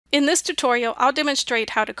In this tutorial, I'll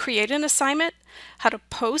demonstrate how to create an assignment, how to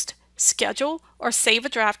post, schedule, or save a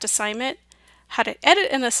draft assignment, how to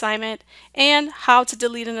edit an assignment, and how to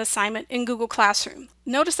delete an assignment in Google Classroom.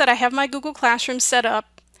 Notice that I have my Google Classroom set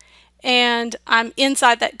up and I'm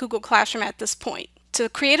inside that Google Classroom at this point. To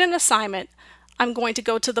create an assignment, I'm going to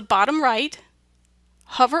go to the bottom right,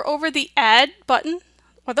 hover over the Add button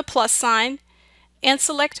or the plus sign, and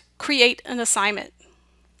select Create an Assignment.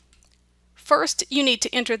 First, you need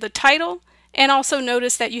to enter the title, and also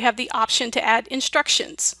notice that you have the option to add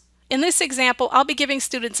instructions. In this example, I'll be giving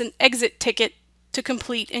students an exit ticket to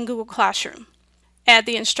complete in Google Classroom. Add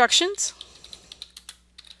the instructions.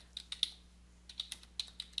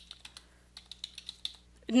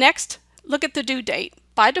 Next, look at the due date.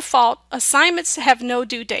 By default, assignments have no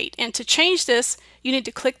due date, and to change this, you need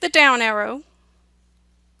to click the down arrow,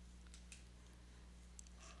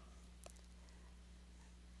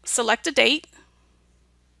 select a date,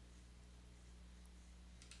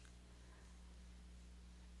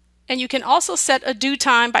 and you can also set a due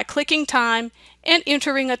time by clicking time and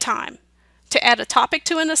entering a time. To add a topic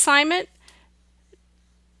to an assignment,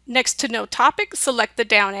 next to no topic, select the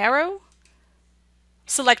down arrow,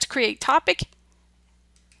 select Create Topic,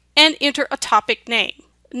 and enter a topic name.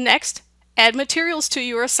 Next, add materials to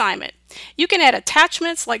your assignment. You can add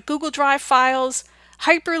attachments like Google Drive files,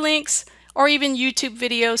 hyperlinks, or even YouTube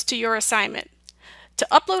videos to your assignment. To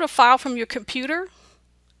upload a file from your computer,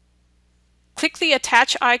 click the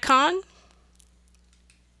Attach icon,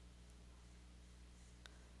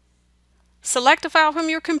 select a file from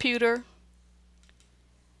your computer,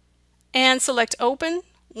 and select Open.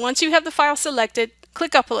 Once you have the file selected,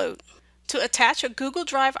 click Upload. To attach a Google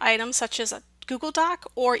Drive item such as a Google Doc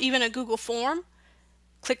or even a Google Form,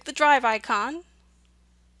 click the Drive icon,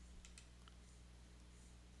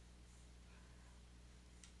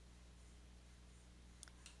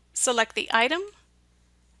 select the item,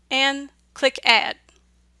 and click Add.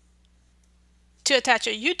 To attach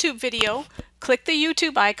a YouTube video, click the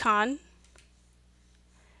YouTube icon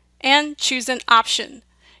and choose an option.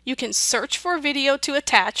 You can search for a video to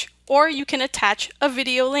attach, or you can attach a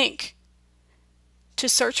video link. To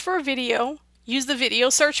search for a video, use the video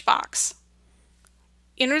search box.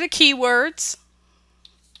 Enter the keywords,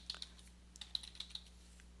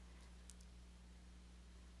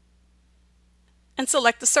 and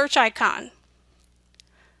select the search icon.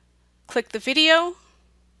 Click the video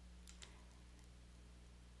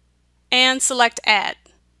and select Add.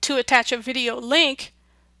 To attach a video link,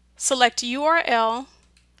 select URL,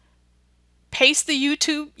 paste the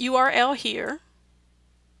YouTube URL here,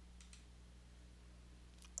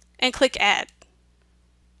 and click Add.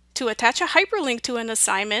 To attach a hyperlink to an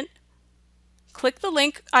assignment, click the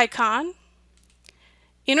link icon,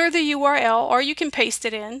 enter the URL, or you can paste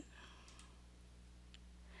it in,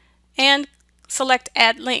 and select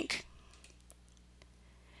Add Link.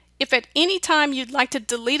 If at any time you'd like to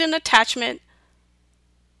delete an attachment,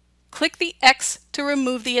 click the X to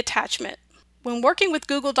remove the attachment. When working with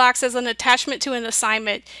Google Docs as an attachment to an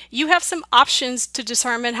assignment, you have some options to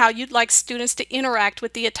determine how you'd like students to interact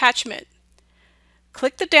with the attachment.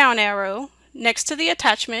 Click the down arrow next to the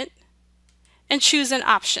attachment and choose an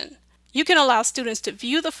option. You can allow students to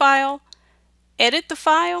view the file, edit the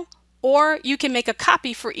file, or you can make a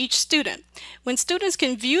copy for each student. When students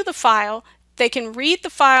can view the file, they can read the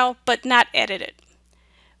file but not edit it.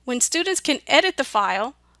 When students can edit the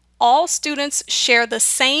file, all students share the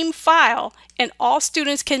same file and all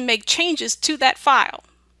students can make changes to that file.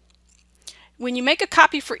 When you make a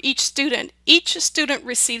copy for each student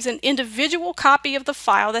receives an individual copy of the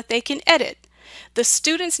file that they can edit. The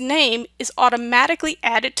student's name is automatically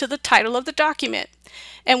added to the title of the document.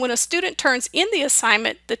 And when a student turns in the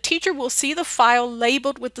assignment, the teacher will see the file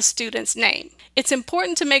labeled with the student's name. It's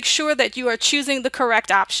important to make sure that you are choosing the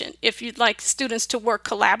correct option. If you'd like students to work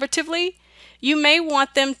collaboratively, you may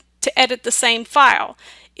want them to edit the same file.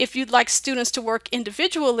 If you'd like students to work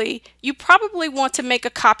individually, you probably want to make a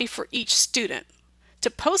copy for each student. To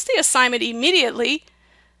post the assignment immediately,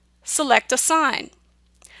 select Assign.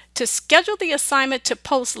 To schedule the assignment to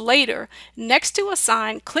post later, next to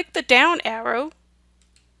Assign, click the down arrow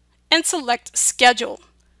and select Schedule.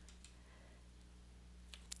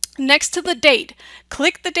 Next to the date,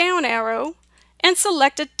 click the down arrow and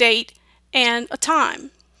select a date and a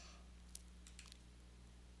time.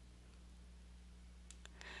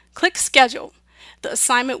 Click Schedule. The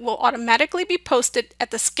assignment will automatically be posted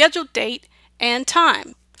at the scheduled date and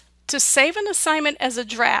time. To save an assignment as a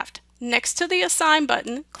draft, next to the Assign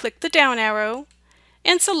button, click the down arrow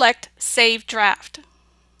and select Save Draft.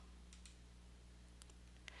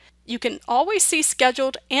 You can always see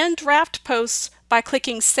scheduled and draft posts by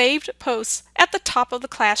clicking Saved Posts at the top of the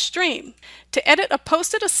class stream. To edit a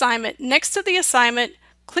posted assignment, next to the assignment,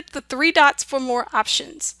 click the three dots for more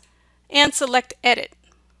options and select Edit.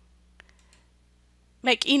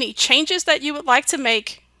 Make any changes that you would like to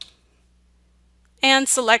make and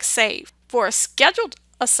select Save. For a scheduled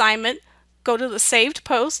assignment, go to the Saved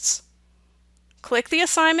Posts, click the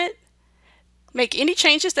assignment, make any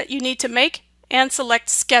changes that you need to make, and select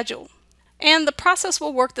Schedule. And the process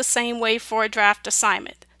will work the same way for a draft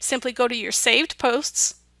assignment. Simply go to your Saved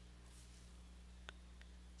Posts,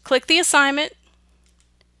 click the assignment,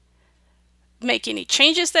 make any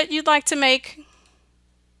changes that you'd like to make.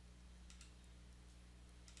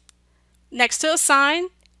 Next to Assign,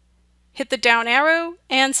 hit the down arrow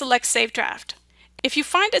and select Save Draft. If you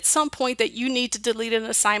find at some point that you need to delete an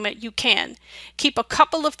assignment, you can. Keep a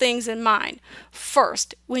couple of things in mind.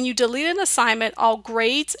 First, when you delete an assignment, all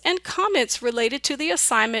grades and comments related to the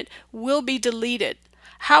assignment will be deleted.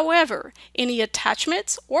 However, any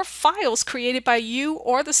attachments or files created by you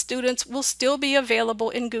or the students will still be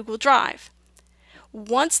available in Google Drive.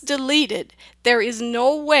 Once deleted, there is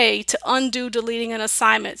no way to undo deleting an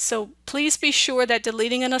assignment, so please be sure that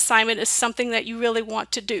deleting an assignment is something that you really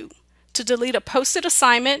want to do. To delete a posted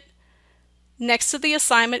assignment, next to the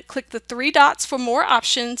assignment, click the three dots for more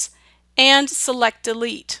options and select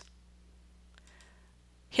Delete.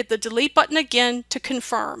 Hit the Delete button again to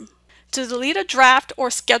confirm. To delete a draft or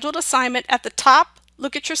scheduled assignment, at the top,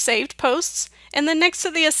 look at your saved posts, and then next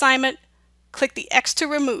to the assignment, click the X to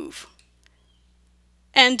remove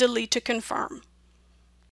and delete to confirm.